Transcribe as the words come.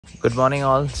Good morning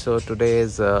all. So today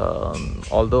is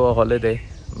although a holiday,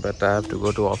 but I have to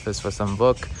go to office for some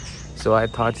work. So I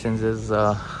thought since it's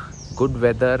good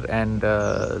weather and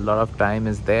a lot of time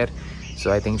is there,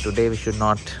 so I think today we should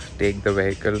not take the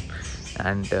vehicle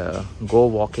and go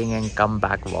walking and come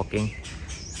back walking.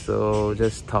 So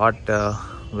just thought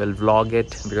we'll vlog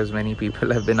it because many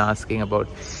people have been asking about,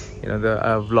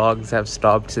 the vlogs have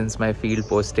stopped since my field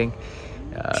posting.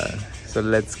 uh, so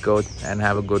let's go and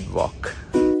have a good walk.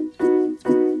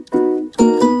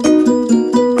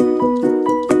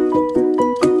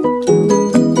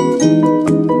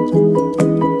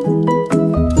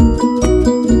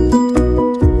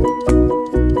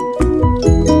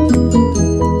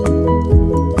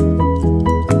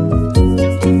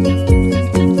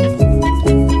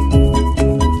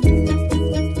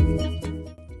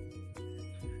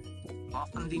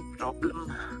 Often the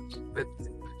problem with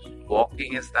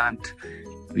walking is that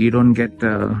we don't get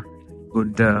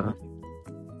good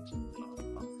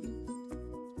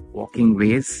walking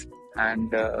ways,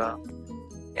 and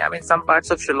yeah, I mean some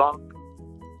parts of Shillong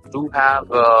do have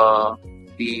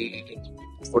the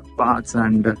footpaths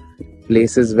and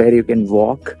places where you can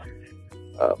walk,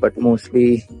 but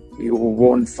mostly you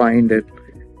won't find it.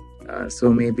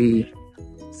 So maybe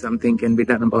something can be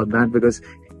done about that, because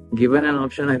given an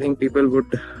option, I think people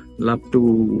would love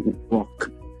to walk.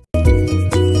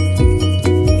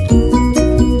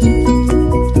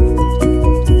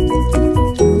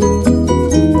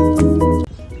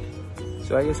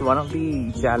 So I guess one of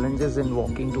the challenges in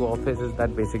walking to office is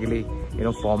that basically,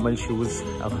 formal shoes,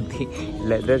 the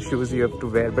leather shoes you have to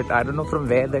wear. But I don't know from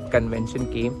where that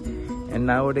convention came. And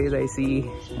nowadays I see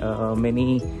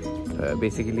many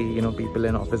basically, people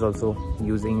in office also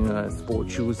using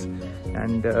sport shoes,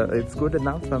 and it's good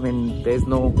enough. I mean, there's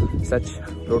no such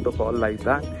protocol like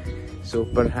that. So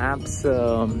perhaps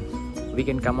we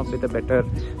can come up with a better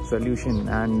solution.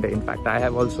 And in fact, I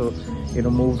have also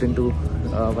moved into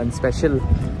one special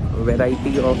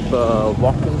variety of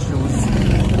walking shoes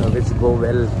which go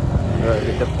well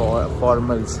with the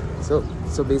formals.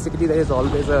 So basically there is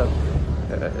always a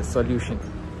solution.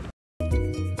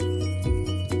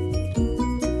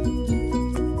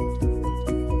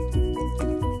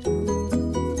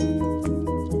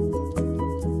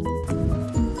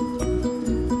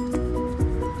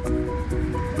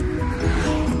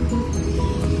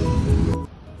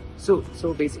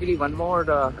 So basically one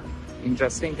more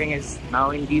interesting thing is,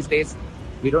 now in these days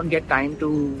we don't get time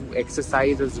to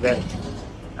exercise as well.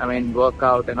 I mean,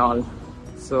 workout and all.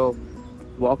 So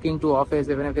walking to office,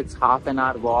 even if it's half an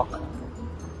hour walk,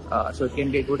 so it can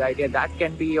be a good idea. That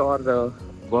can be your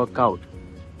workout,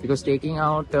 because taking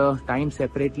out time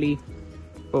separately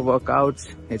for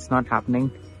workouts, it's not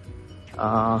happening.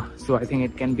 So I think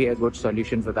it can be a good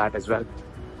solution for that as well.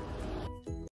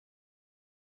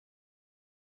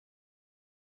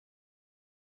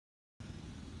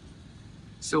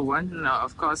 So one,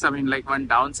 of course, I mean, like one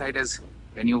downside is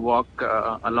when you walk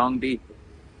along the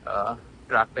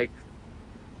traffic,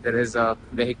 there is a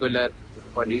vehicular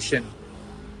pollution.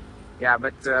 Yeah,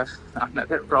 but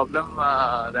another problem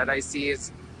that I see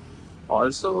is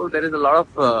also there is a lot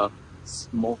of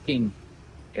smoking,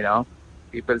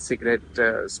 people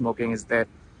cigarette smoking is there.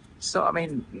 So, I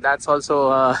mean, that's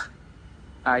also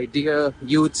idea,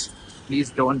 youth,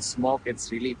 please don't smoke.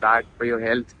 It's really bad for your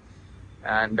health.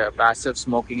 And passive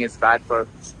smoking is bad for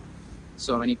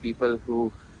so many people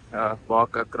who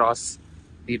walk across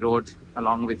the road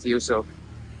along with you. So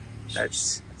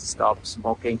let's stop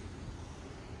smoking.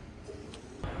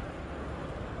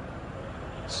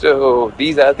 So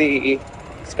these are the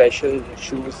special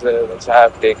shoes which I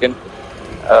have taken.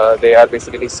 They are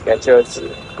basically Skechers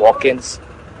walk-ins,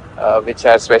 which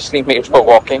are specially made for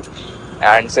walking.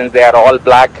 And since they are all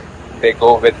black, they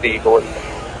go with the whole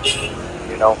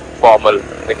formal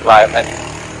requirement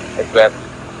as well.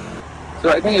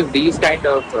 So I think if these kind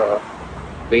of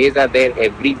ways are there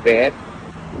everywhere,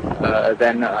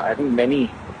 then I think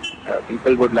many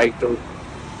people would like to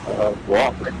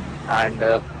walk.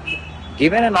 And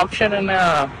given an option in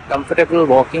a comfortable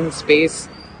walking space,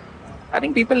 I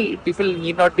think people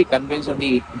need not be convinced of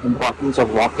the importance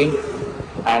of walking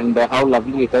and how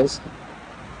lovely it is.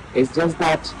 It's just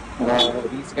that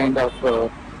these kind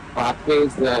of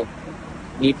pathways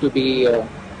need to be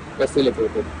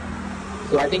facilitated.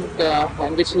 So I think,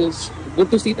 and which is good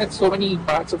to see that so many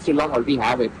parts of Shillong already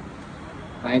have it.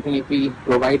 And I think if we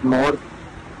provide more,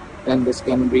 then this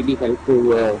can really help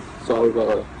to solve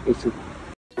the issue.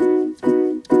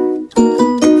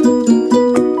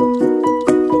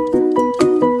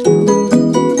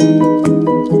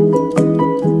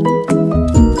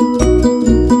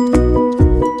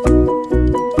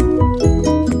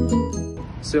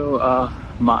 So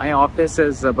my office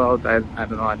is about, I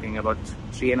don't know, I think about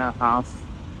 3.5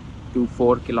 to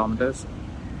 4 kilometers.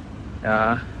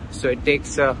 So it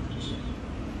takes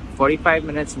 45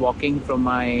 minutes walking from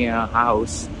my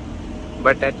house,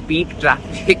 but at peak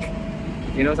traffic,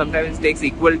 sometimes it takes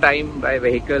equal time by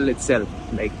vehicle itself,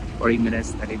 like 40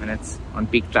 minutes, 30 minutes on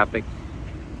peak traffic.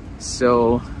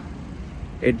 So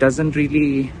it doesn't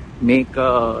really make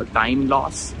a time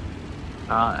loss.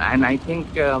 And I think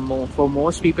for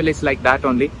most people it's like that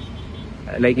only.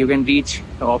 Like you can reach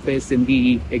the office in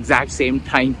the exact same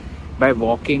time by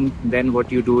walking than what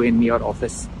you do in your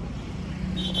office.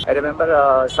 I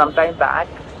remember some time back,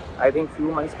 I think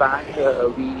few months back,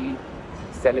 we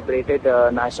celebrated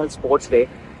National Sports Day,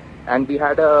 and we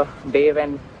had a day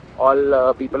when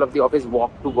all people of the office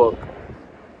walked to work.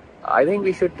 I think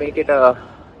we should make it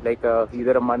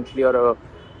either a monthly or a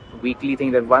weekly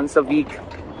thing, that once a week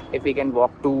if we can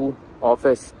walk to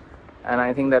office, and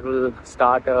I think that will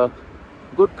start a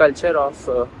good culture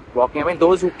of walking. I mean,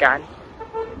 those who can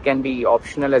be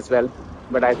optional as well,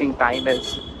 but I think time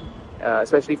is,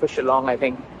 especially for Shillong, I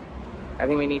think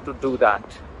we need to do that.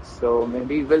 So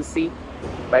maybe we'll see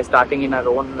by starting in our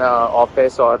own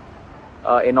office or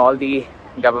in all the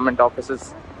government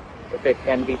offices. If it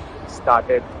can be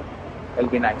started, it'll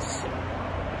be nice.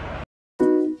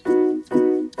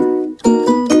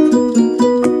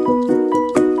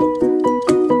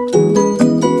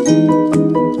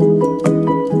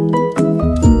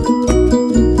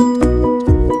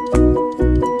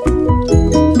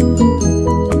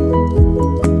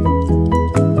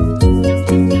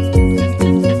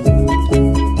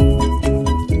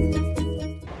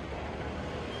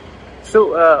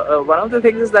 So one of the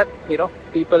things is that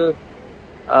people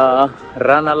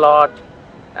run a lot,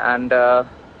 and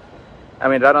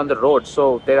run on the road,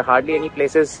 so there are hardly any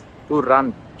places to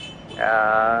run.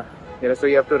 So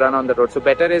you have to run on the road. So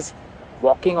better is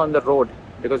walking on the road,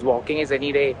 because walking is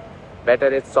any day better.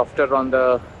 It's softer on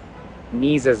the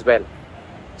knees as well.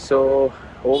 So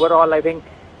overall, I think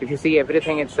if you see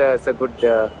everything, it's a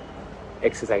good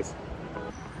exercise.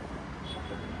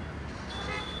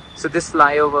 So this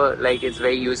flyover, is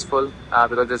very useful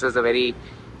because this is a very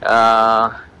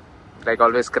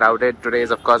always crowded. Today is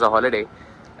of course a holiday,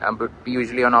 but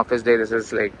usually on office day this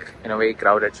is very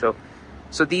crowded.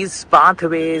 So these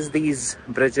pathways, these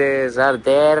bridges are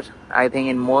there, I think,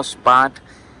 in most part,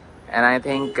 and I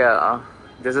think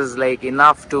this is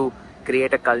enough to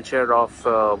create a culture of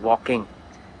walking.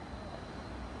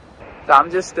 So I'm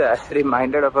just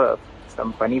reminded of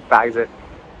some funny facts that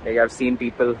I've seen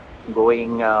people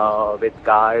going with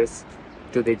cars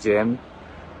to the gym,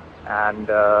 and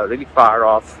really far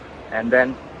off, and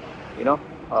then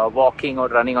walking or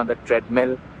running on the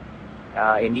treadmill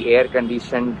in the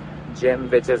air-conditioned gym,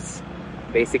 which is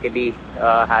basically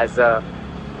has a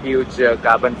huge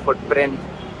carbon footprint,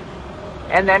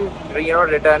 and then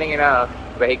returning in a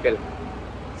vehicle.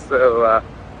 So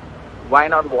why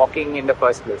not walking in the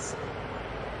first place?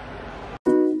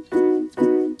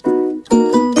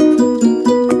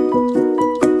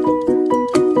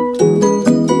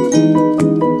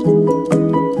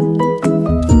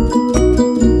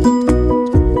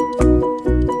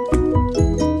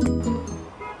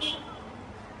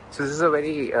 So this is a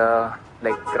very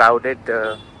crowded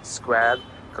square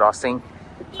crossing,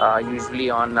 usually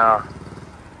on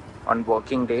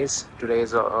working days. Today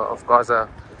is of course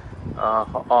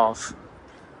off,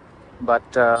 but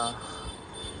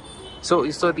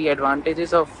so the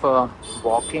advantages of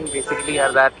walking basically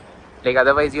are that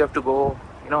otherwise you have to go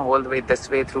all the way this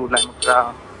way through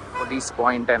Lamukra, Police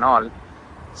Point and all.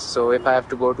 So if I have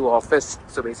to go to office,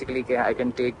 so basically I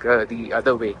can take the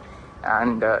other way,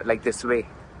 and this way.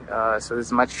 So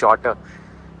it's much shorter.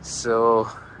 So,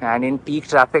 and in peak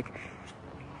traffic,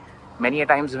 many a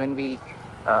times when we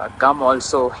come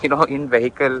also in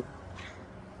vehicle,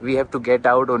 we have to get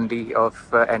out only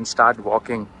and start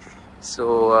walking.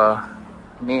 So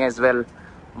may as well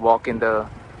walk in the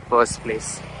first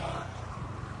place.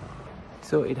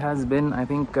 So it has been, I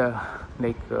think,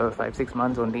 5-6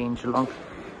 months only in Shillong,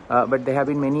 but there have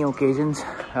been many occasions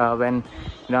when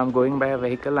I'm going by a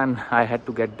vehicle and I had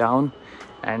to get down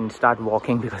and start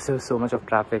walking because there was so much of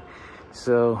traffic.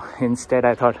 So instead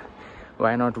I thought,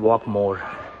 why not walk more?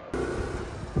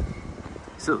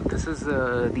 So this is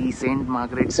the St.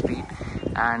 Margaret Street,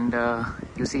 and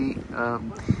you see a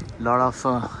lot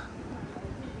of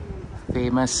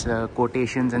famous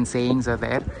quotations and sayings are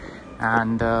there,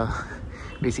 and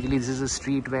basically this is a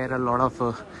street where a lot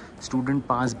of students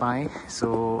pass by.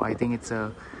 So I think it's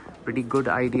a pretty good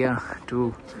idea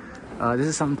to this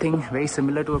is something very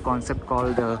similar to a concept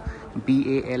called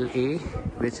BALA,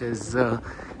 which is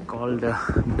called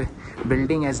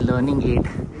building as learning aid,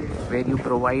 where you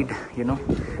provide, you know,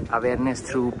 awareness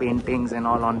through paintings and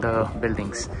all on the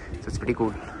buildings. So it's pretty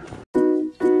cool.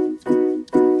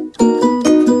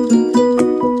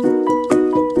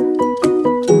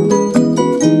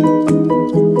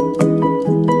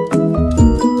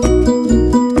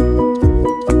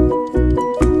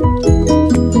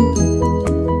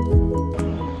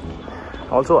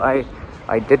 Also,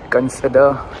 I did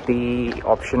consider the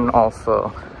option of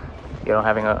you know,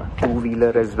 having a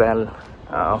two-wheeler as well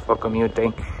for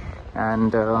commuting,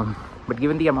 and but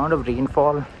given the amount of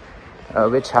rainfall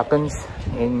which happens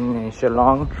in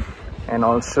Shillong, and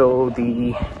also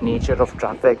the nature of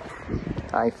traffic,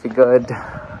 I figured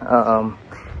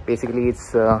basically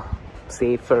it's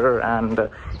safer, and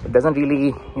it doesn't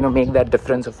really, you know, make that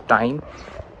difference of time.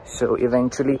 So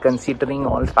eventually, considering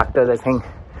all factors, I think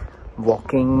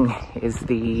walking is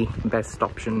the best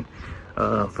option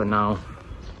for now.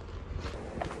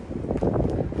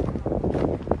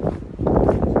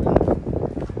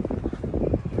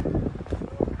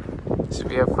 So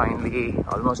we are finally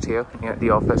almost here near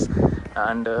the office,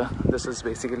 and this is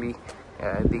basically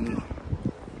the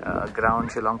ground,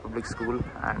 Shillong Public School,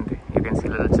 and you can see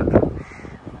little children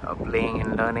playing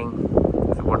and learning.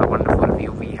 So what a wonderful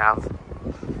view we have.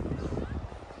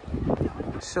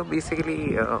 So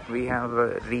basically we have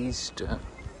reached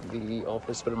the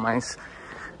office premise,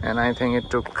 and I think it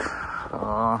took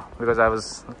because I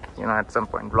was, you know, at some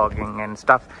point vlogging and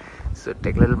stuff, so it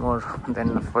took a little more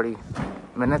than 40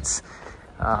 minutes,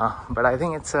 but I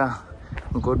think it's a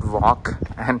good walk,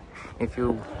 and if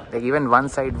you like, even one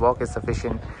side walk is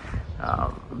sufficient,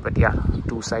 but yeah,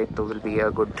 two side will be a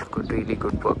really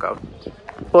good workout.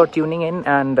 For tuning in,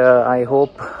 and I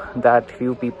hope that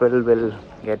few people will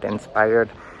get inspired,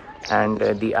 and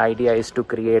the idea is to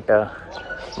create a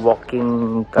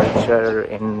walking culture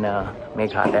in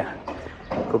Meghalaya.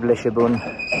 Kuble Shibun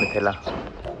Mithila.